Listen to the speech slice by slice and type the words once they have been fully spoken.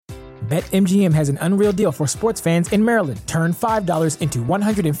BetMGM has an unreal deal for sports fans in Maryland. Turn $5 into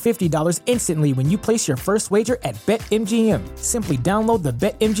 $150 instantly when you place your first wager at BetMGM. Simply download the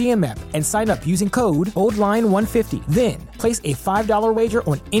BetMGM app and sign up using code OldLine150. Then, place a $5 wager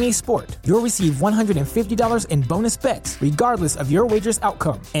on any sport. You'll receive $150 in bonus bets, regardless of your wager's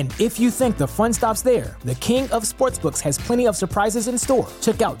outcome. And if you think the fun stops there, the king of sportsbooks has plenty of surprises in store.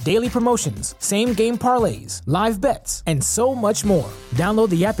 Check out daily promotions, same-game parlays, live bets, and so much more. Download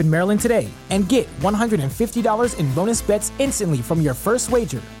the app in Maryland today and get $150 in bonus bets instantly from your first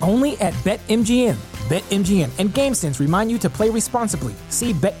wager. Only at BetMGM. BetMGM and GameSense remind you to play responsibly.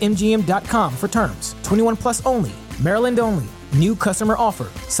 See BetMGM.com for terms. 21 plus only. Maryland only. New customer offer.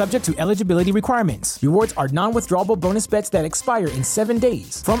 Subject to eligibility requirements. Rewards are non-withdrawable bonus bets that expire in 7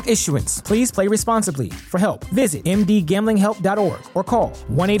 days. From issuance, please play responsibly. For help, visit mdgamblinghelp.org or call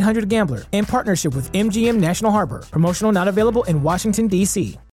 1-800-GAMBLER in partnership with MGM National Harbor. Promotional not available in Washington,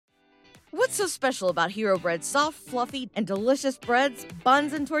 D.C. What's so special about Hero Bread's soft, fluffy, and delicious breads,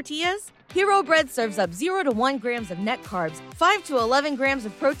 buns, and tortillas? Hero Bread serves up 0 to 1 grams of net carbs, 5 to 11 grams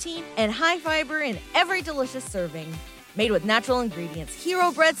of protein, and high fiber in every delicious serving. Made with natural ingredients,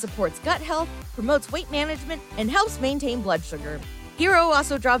 Hero Bread supports gut health, promotes weight management, and helps maintain blood sugar. Hero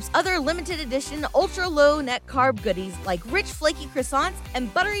also drops other limited edition ultra-low net carb goodies like rich flaky croissants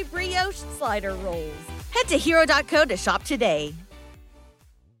and buttery brioche slider rolls. Head to hero.co to shop today.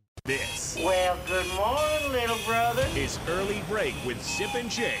 This Well, good morning, little brother. is Early Break with Zip and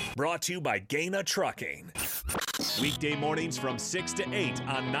Jay, brought to you by Gaina Trucking. Weekday mornings from 6 to 8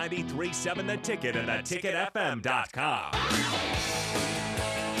 on 93.7 The Ticket and theticketfm.com.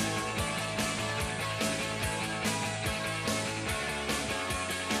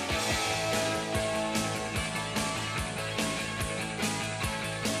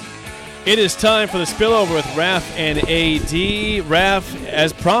 It is time for the Spillover with Raff and AD. Raff,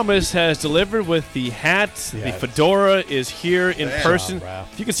 as promised, has delivered with the hat. The fedora is here in person. Job,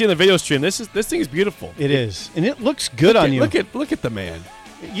 If you can see on the video stream, this thing is beautiful. It is, and it looks good on you. Look at the man.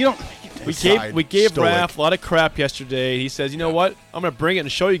 You don't. We gave stoic. Raff a lot of crap yesterday. He says, you know what? I'm going to bring it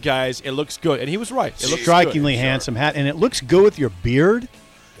and show you guys. It looks good. And he was right. It looks strikingly good. handsome hat, and it looks good with your beard.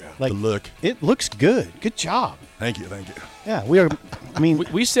 Yeah, Like the look. It looks good. Good job. Thank you. Yeah, we are. I mean,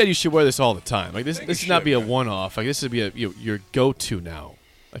 We said you should wear this all the time. Like this should not be a one-off. Like this would be your go-to now.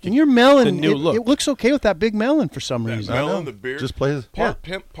 Like and your melon, the new look. it looks okay with that big melon for some reason. Melon, the beard. Just play. Part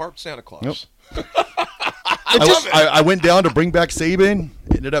pimp, part Santa Claus. Yep. I went down to bring back Saban.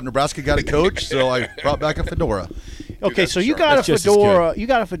 Ended up Nebraska got a coach, so I brought back a fedora. Okay, so you sharp. got That's a just as fedora. You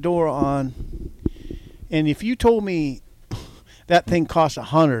got a fedora on, and if you told me that thing costs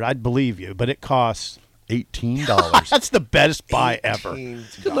 $100, I'd believe you. But it costs $18. That's the best buy ever.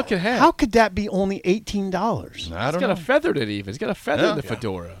 good looking hat. How could that be only $18? I It's don't got know. a feather in it even. It's got a feather in the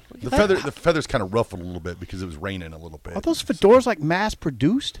fedora. The feather's kind of ruffled a little bit because it was raining a little bit. Are those fedoras like mass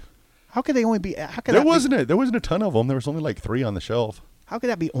produced? How could they only be? How could There that wasn't there wasn't a ton of them. There was only like 3 on the shelf. How could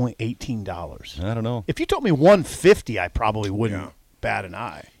that be only $18? I don't know. If you told me $150, I probably wouldn't bat an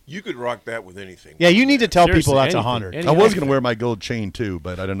eye. You could rock that with anything. Yeah, you need to tell Seriously, people that's anything. $100. I was going to wear my gold chain too,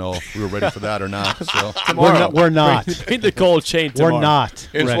 but I don't know if we were ready for that or not. So We're not. Paint the gold chain tomorrow. We're not.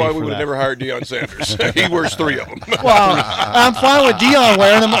 That's ready why for we would that. have never hired Deion Sanders. He wears 3 of them. Well, I'm fine with Dion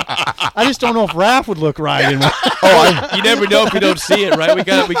wearing them. I just don't know if Raff would look right in one. You never know if you don't see it, right? We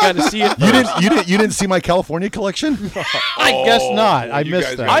got to see it. you didn't see my California collection? I guess not. I you missed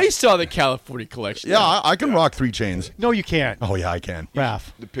guys that. I saw the California collection. Yeah, I can rock 3 chains. No, you can't. Oh yeah, I can.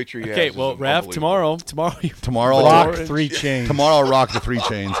 Raff, The picture he has. Okay, is well, Raff, unbelievable. tomorrow. rock Fedora. 3 chains. Tomorrow I'll rock the 3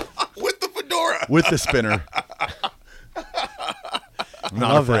 chains With the fedora. with the spinner. I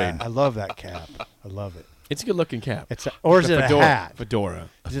Not love afraid. that. I love that cap. I love it. It's a good looking cap. Or is The it fedora. a hat? Fedora.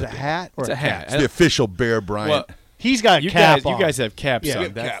 Is it a hat or It's a hat. It's the official Bear Bryant. Well, He's got a you cap guys, on. you guys have caps Yeah.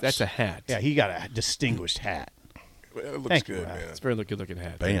 on. Caps. That's a hat. Yeah, he got a distinguished hat. It looks Thank you, good, Raff. man. It's a very good looking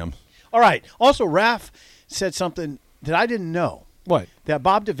hat. Bam. All right. Also, Raff said something that I didn't know. What? That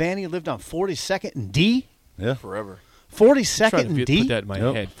Bob Devaney lived on 42nd and D? Yeah. Forever. 42nd Trying to and D? put that in my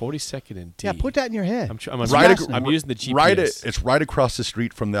Yep. head. 42nd and D. Yeah, put that in your head. I'm using the GPS. It's right across the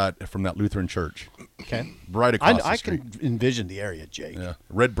street from that Lutheran church. Okay. Right across the I street. can envision the area, Jake. Yeah.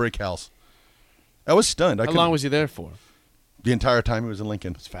 Red brick house. I was stunned. How long was he there for? the entire time he was in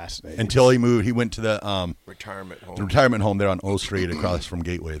Lincoln? It's fascinating. Until he moved. He went to the retirement home. The retirement home there on O Street across from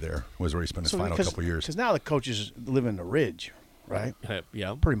Gateway. There was where he spent his final couple years. Because now the coaches live in the Ridge, right?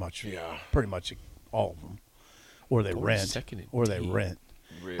 Yeah. Pretty much. Yeah. Pretty much all of them. Or they rent. Second and Or they D. rent.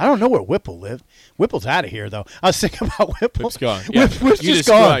 I don't know where Whipple lived. Whipple's out of here, though. I was thinking about Whipple. Whip's gone. Yeah. Whipp's just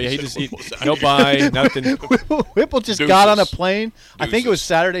gone. Yeah, no buy, nothing. Whipple just got on a plane. I think it was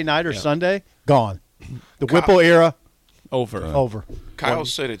Saturday night or Sunday. Gone. The Whipple era. Over. Kyle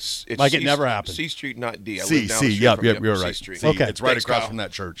said it's like it never happened. C Street, not D. I C, live down the street yep, from you're C right. Street. C. Okay. It's right Thanks, across Kyle. from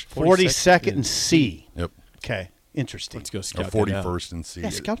that church. 42nd and C. Yep. Okay. Interesting. Let's go scout Or that out. 41st and C. Yeah,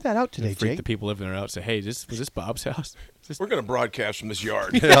 scout that out today, Freak Jake. the people living there out. Say, hey, was this Bob's house? We're going to broadcast from this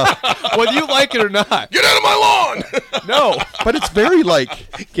yard. Whether you like it or not. Get out of my lawn! No. But it's very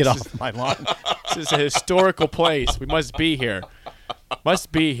like Get off my lawn. This is a historical place. We must be here.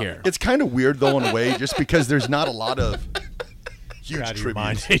 it's kind of weird though in a way, just because there's not a lot of huge Out of your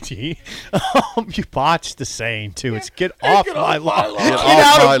mind, tributes. AD. You botched the saying too. It's get off my lawn. Get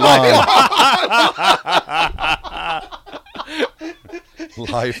off my lawn.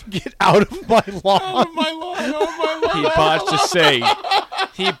 Life. Get out of my lawn. He botched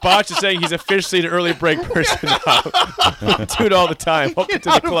the saying. He's officially an early break person now. Do it all the time. Welcome to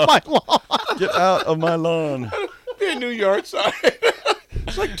the Out of club. my lawn. Get out of my lawn. Be a new yard sign.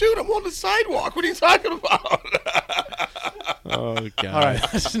 It's like, dude, I'm on the sidewalk. What are you talking about? Oh, God. All right,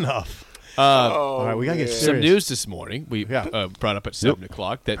 that's enough. All right, we got to get serious. Some news this morning. We brought up at 7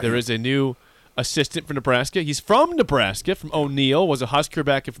 o'clock that there is a new assistant for Nebraska. He's from Nebraska, from O'Neill, was a Husker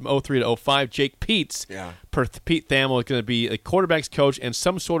back from 03 to 05. Jake Peets. Yeah. Pete Thamel is going to be a quarterback's coach and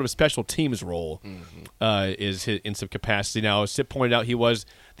some sort of special teams role is in some capacity. Now, as Sip pointed out, he was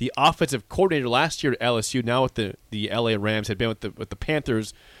the offensive coordinator last year at LSU. Now with the LA Rams, had been with the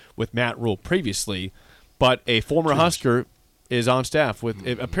Panthers with Matt Rule previously. But a former Husker is on staff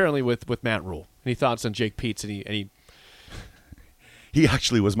apparently with Matt Rule. Any thoughts on Jake Peets? He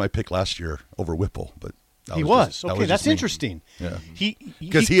actually was my pick last year over Whipple, but He was. that Okay, that's just me. interesting. Yeah,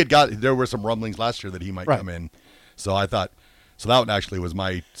 Because there were some rumblings last year that he might come in, so I thought that one actually was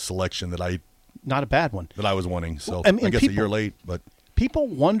my selection that not a bad one. I was wanting. So and I guess people- a year late, but People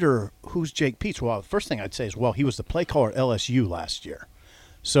wonder who's Jake Peets. Well, the first thing I'd say is, he was the play caller at LSU last year,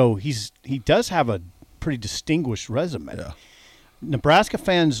 so he does have a pretty distinguished resume. yeah. Nebraska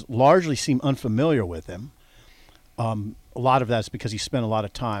fans largely seem unfamiliar with him. A lot of that's because he spent a lot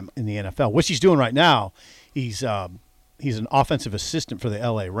of time in the NFL, which he's doing right now. He's an offensive assistant for the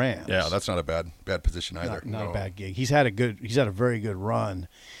LA Rams. Yeah, that's not a bad position either. Not a bad gig. He's had a very good run.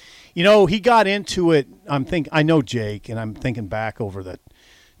 You know, he got into it. I know Jake, and I'm thinking back over the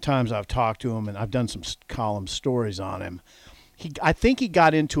times I've talked to him, and I've done some column stories on him. I think he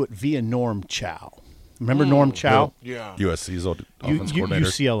got into it via Norm Chow. Remember Norm Chow? Yeah. USC's old offense coordinator.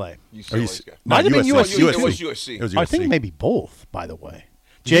 UCLA. Might have been USC. It was USC. It was USC. I think maybe both, by the way.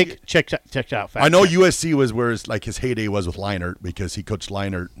 Jake, check it out. I know USC was where his heyday was with Leinart, because he coached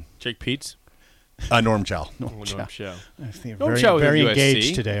Leinart. Jake Peets? Norm Chow. Norm Chow. Very, Chow was very at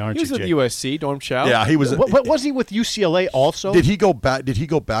engaged USC. today, aren't He you, was Jake? at USC, Norm Chow. Yeah, he was. What was he with UCLA also? Did he go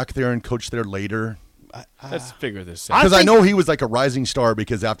back there and coach there later? Let's figure this out. Because I know he was like a rising star,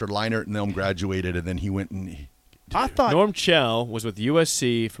 because after Leinart and them graduated, and then he went and. I thought. Norm Chow was with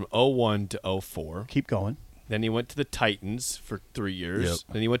USC from 01 to 04. Keep going. Then he went to the Titans for 3 years. Yep.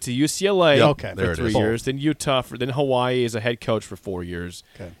 Then he went to UCLA Okay. There for it 3 is. years. Then Utah. Then Hawaii as a head coach for 4 years.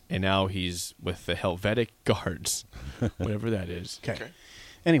 Okay. And now he's with the Helvetic Guards, whatever that is. Okay.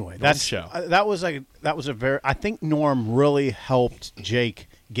 Anyway, Chow. that was a very. I think Norm really helped Jake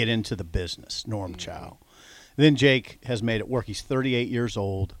get into the business. Norm Chow. Then Jake has made it work. He's 38 years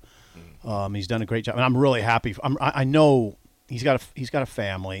old. He's done a great job, and I'm really happy. I know he's got a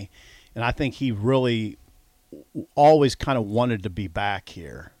family, and I think he really always kind of wanted to be back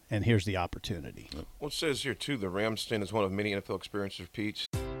here, and here's the opportunity. Well, it says here, too, the Rams stint is one of many NFL experiences for Peets.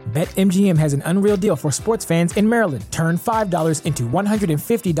 BetMGM has an unreal deal for sports fans in Maryland. Turn $5 into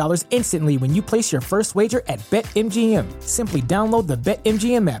 $150 instantly when you place your first wager at BetMGM. Simply download the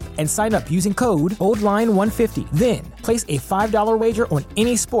BetMGM app and sign up using code OldLine150. Then, place a $5 wager on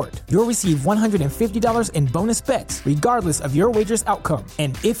any sport. You'll receive $150 in bonus bets, regardless of your wager's outcome.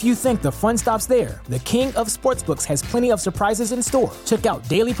 And if you think the fun stops there, the king of sportsbooks has plenty of surprises in store. Check out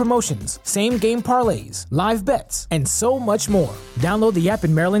daily promotions, same-game parlays, live bets, and so much more. Download the app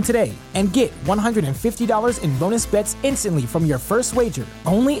in Maryland today and get $150 in bonus bets instantly from your first wager.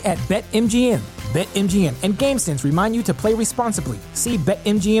 Only at BetMGM. BetMGM and GameSense remind you to play responsibly. See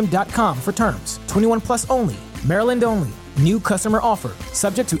BetMGM.com for terms. 21 plus only. Maryland only. New customer offer.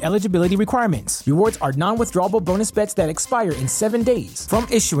 Subject to eligibility requirements. Rewards are non-withdrawable bonus bets that expire in 7 days. From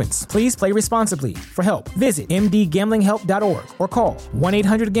issuance, please play responsibly. For help, visit mdgamblinghelp.org or call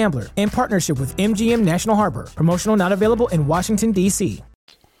 1-800-GAMBLER in partnership with MGM National Harbor. Promotional not available in Washington, D.C.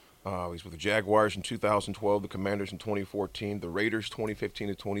 He's with the Jaguars in 2012, the Commanders in 2014, the Raiders 2015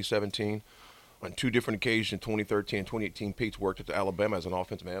 to 2017. On 2 different occasions in 2013 and 2018, Pete's worked at Alabama as an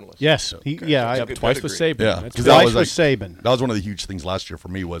offensive analyst. Yes. Twice with Saban. Yeah, That's because Twice with Saban. That was one of the huge things last year for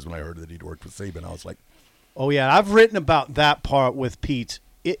me was when I heard that he'd worked with Saban. I was like, Oh, yeah. I've written about that part with Pete.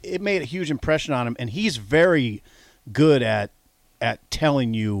 It made a huge impression on him, and he's very good at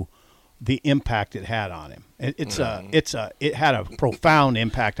telling you the impact it had on him. It had a profound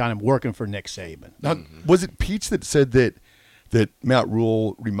impact on him working for Nick Saban. now, was it Peach that said that Matt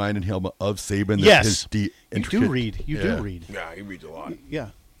Rule reminded him of Saban? Yes. That You do read. You do read. Yeah, he reads a lot. Yeah.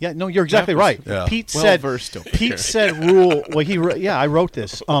 Yeah, no, you're exactly right. Yeah. Pete Well said versed over Pete here. said Rule. Well, I wrote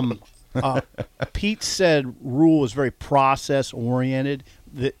this. Pete said Rule is very process oriented.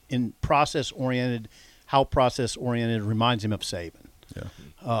 How process oriented reminds him of Saban.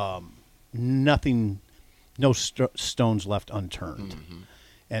 Yeah. Nothing, no stones left unturned.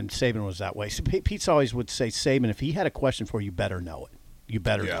 And Saban was that way. So Pete always would say, Saban, if he had a question for you, you better know it. You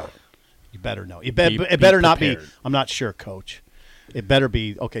better know it. You better know it. It better not be, I'm not sure, Coach. It better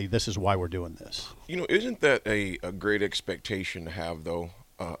be, okay, this is why we're doing this. Isn't that a great expectation to have, though,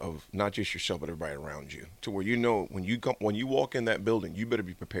 of not just yourself but everybody around you, to where when you walk in that building, you better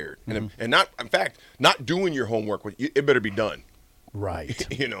be prepared, and not, in fact, not doing your homework. It better be done. Right.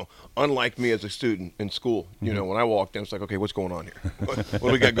 Unlike me as a student in school, when I walked in, it's like, okay, what's going on here? What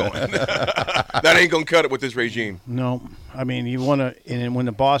do we got going? That ain't gonna cut it with this regime. No, I mean you want to, and when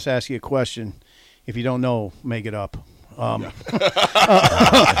the boss asks you a question, if you don't know, make it up. and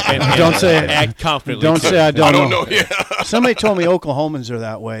don't say act confidently. Don't say I don't know. Yeah. Somebody told me Oklahomans are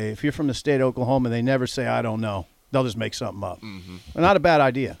that way. If you're from the state of Oklahoma, they never say I don't know. They'll just make something up. Not a bad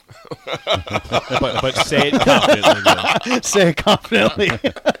idea. but say it confidently. Say it confidently.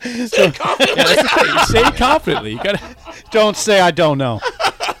 Say it confidently. Say it confidently. You gotta. Don't say I don't know.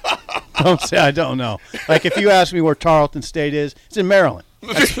 Don't say I don't know. Like if you ask me where Tarleton State is, it's in Maryland.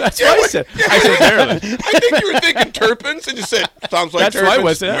 That's what I said. I said Maryland. I think you were thinking Turpins and just said, sounds like That's Turpins. what I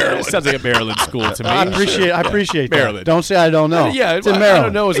was. Maryland. It sounds like a Maryland school to me. I appreciate that. Maryland. Don't say I don't know. Yeah, it's in I Maryland.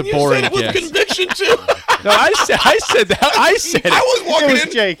 don't know is a And you boring said it with guess. conviction, too. No, I said that. I said it. I was walking It was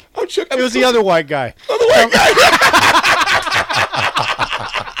in. Jake. I'm Chuck, It was the other white guy.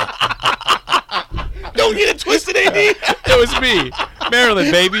 Don't get it twisted, AD. It was me.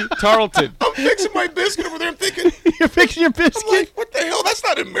 Maryland, baby. Tarleton. I'm fixing my biscuit over there. I'm thinking, You're fixing your I'm biscuit. like, what the hell? That's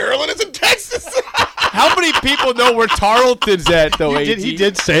not in Maryland. It's in Texas. How many people know where Tarleton's at, though, AD? He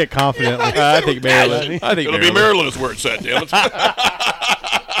did say it confidently. I think Maryland. I think It'll be Maryland is where it's at, damn it.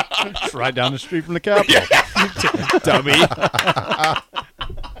 It's right down the street from the Capitol. Dummy.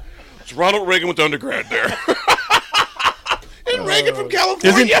 It's Ronald Reagan with the undergrad there. And Reagan from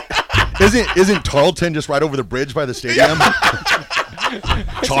California. Isn't Tarleton just right over the bridge by the stadium?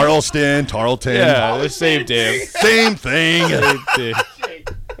 Charleston, Tarleton. Yeah, the same damn. Same thing.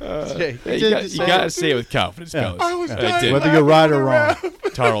 Jake, You got to say it with confidence, fellas. I was I dying did. whether you're right or wrong.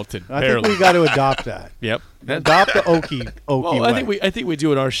 Tarleton. I think Maryland. we got to adopt that. Yep. Adopt the Okie Well, way. I think we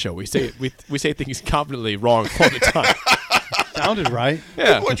do in our show. We say things confidently wrong all the time. Sounded right.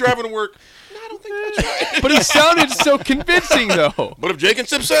 Yeah. Boy driving to work. No, I don't think that's right. But he sounded so convincing, though. But if Jake and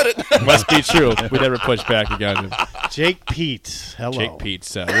Sip said it. Must be true. We never push back again. Jake Peets. Hello. Jake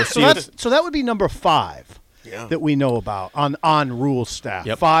Peets. We'll So see. so that would be number 5 that we know about on Rule staff.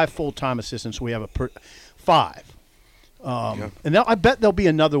 Yep. 5 full-time assistants. We have 5. And I bet there'll be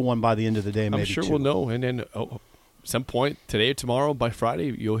another one by the end of the day. Maybe I'm sure 2. we'll know. And then some point today or tomorrow, by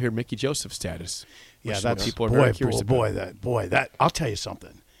Friday, you'll hear Mickey Joseph's status. Yeah, which is that's what people are very curious about. that I'll tell you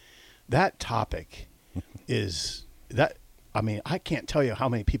something. That topic is that. I mean, I can't tell you how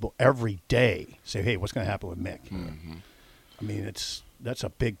many people every day say, "Hey, what's going to happen with Mick?" Mm-hmm. I mean, that's a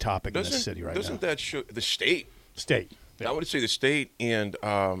big topic in this city right now. Doesn't that show the state? State. I would say the state, and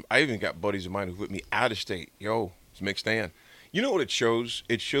I even got buddies of mine who put me out of state. Yo, it's Mick Stan. You know what it shows?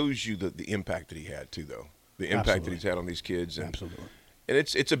 It shows you the impact that he had too, though. The impact Absolutely. that he's had on these kids. And, Absolutely. And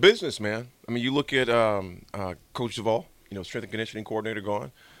it's a business, man. I mean, you look at Coach Duvall, strength and conditioning coordinator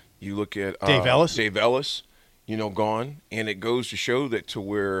gone. You look at Dave Ellis. Dave Ellis, gone. And it goes to show that to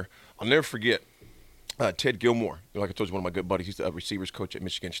where I'll never forget Ted Gilmore. Like I told you, one of my good buddies. He's the receivers coach at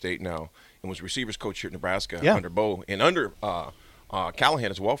Michigan State now and was receivers coach here at Nebraska under Bo and under Callahan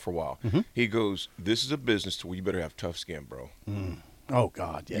as well for a while. Mm-hmm. He goes, this is a business to where you better have tough skin, bro. Mm. Oh,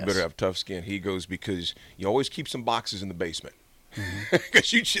 God, yes. You better have tough skin. He goes, because you always keep some boxes in the basement.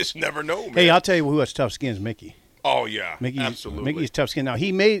 Because you just never know, man. Hey, I'll tell you who has tough skin is Mickey. Oh, yeah, absolutely. Mickey's tough skin. Now,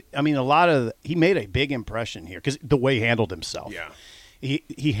 he made a big impression here because the way he handled himself. Yeah.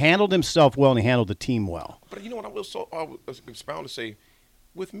 He handled himself well and he handled the team well. But you know what I will expound to say?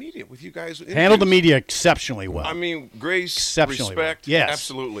 with media, with you guys. Handled the media exceptionally well. I mean, grace, exceptionally respect. well. Yes.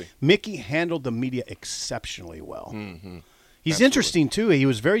 Absolutely. Mickey handled the media exceptionally well. Mm-hmm. He's Absolutely. interesting, too. He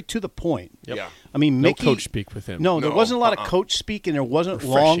was very to the point. Yep. Yeah. I mean, No Mickey, coach speak with him. No, there No, wasn't a lot of coach speak, and there wasn't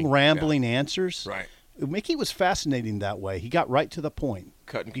Refreshing. long, rambling answers. Right. Mickey was fascinating that way. He got right to the point.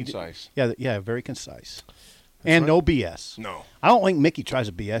 Cut and concise. Yeah, very concise. And no BS. No. I don't think Mickey tries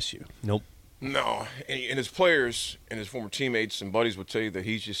to BS you. Nope. No, and his players and his former teammates and buddies would tell you that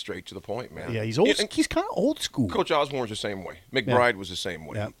he's just straight to the point, man. Yeah, he's old. And He's kind of old school. Coach Osborne's the same way. McBride was the same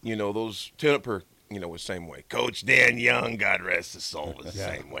way. Yeah. You know, those Tupper, was the same way. Coach Dan Young, God rest his soul, was the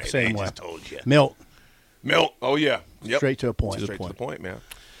same way. Same They way. just told you. Milt, Oh, yeah. Yep. straight to the point. Straight to the point, man.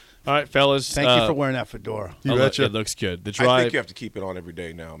 All right, fellas. Thank you for wearing that fedora. You It betcha. looks good. The I drive. think you have to keep it on every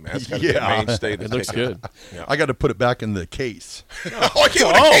day now, man. It's got to be Yeah. a mainstay. It looks good. Yeah. I got to put it back in the case. I can't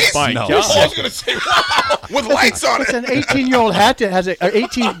with a case? my No. God. I was going to say, wow, with lights on It's it. an 18-year-old hat that has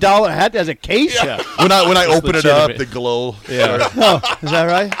 $18 hat that has a case. Yeah. When I open it up, legitimate. the glow. Yeah. Oh, is that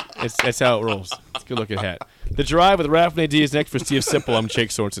right? That's how it rolls. It's a good looking hat. The drive with Raff AD is next for Steve Simple. I'm Jake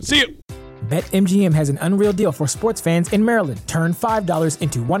Sorensen. See you. BetMGM has an unreal deal for sports fans in Maryland. Turn $5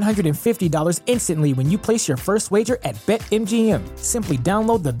 into $150 instantly when you place your first wager at BetMGM. Simply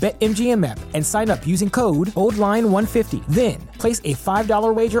download the BetMGM app and sign up using code OldLine150. Then, place a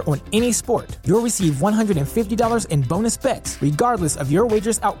 $5 wager on any sport. You'll receive $150 in bonus bets, regardless of your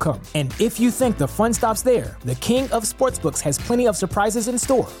wager's outcome. And if you think the fun stops there, the king of sportsbooks has plenty of surprises in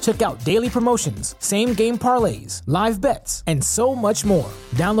store. Check out daily promotions, same-game parlays, live bets, and so much more.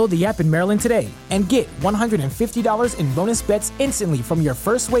 Download the app in Maryland today and get $150 in bonus bets instantly from your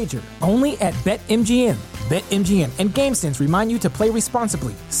first wager. Only at BetMGM. BetMGM and GameSense remind you to play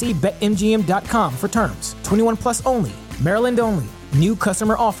responsibly. See BetMGM.com for terms. 21 plus only. Maryland only. New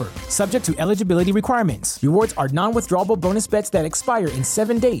customer offer. Subject to eligibility requirements. Rewards are non-withdrawable bonus bets that expire in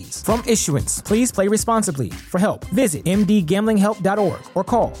 7 days. From issuance, please play responsibly. For help, visit mdgamblinghelp.org or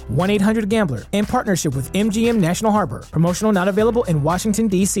call 1-800-GAMBLER in partnership with MGM National Harbor. Promotional not available in Washington,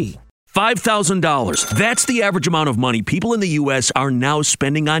 D.C. $5,000. That's the average amount of money people in the U.S. are now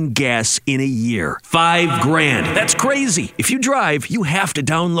spending on gas in a year. $5,000. That's crazy. If you drive, you have to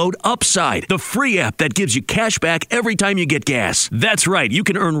download Upside, the free app that gives you cash back every time you get gas. That's right. You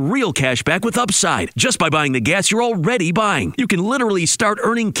can earn real cash back with Upside just by buying the gas you're already buying. You can literally start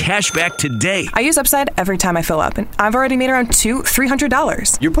earning cash back today. I use Upside every time I fill up, and I've already made around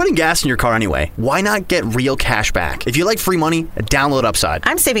 $300. You're putting gas in your car anyway. Why not get real cash back? If you like free money, download Upside.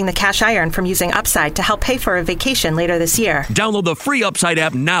 I'm saving the cash I earn from using Upside to help pay for a vacation later this year. Download the free Upside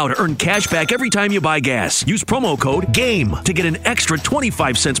app now to earn cash back every time you buy gas. Use promo code GAME to get an extra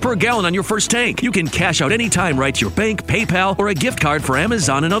 25 cents per gallon on your first tank. You can cash out anytime right to your bank, PayPal, or a gift card for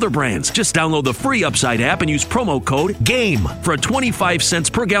Amazon and other brands. Just download the free Upside app and use promo code GAME for a 25 cents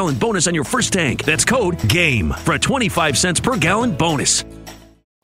per gallon bonus on your first tank. That's code GAME for a 25 cents per gallon bonus.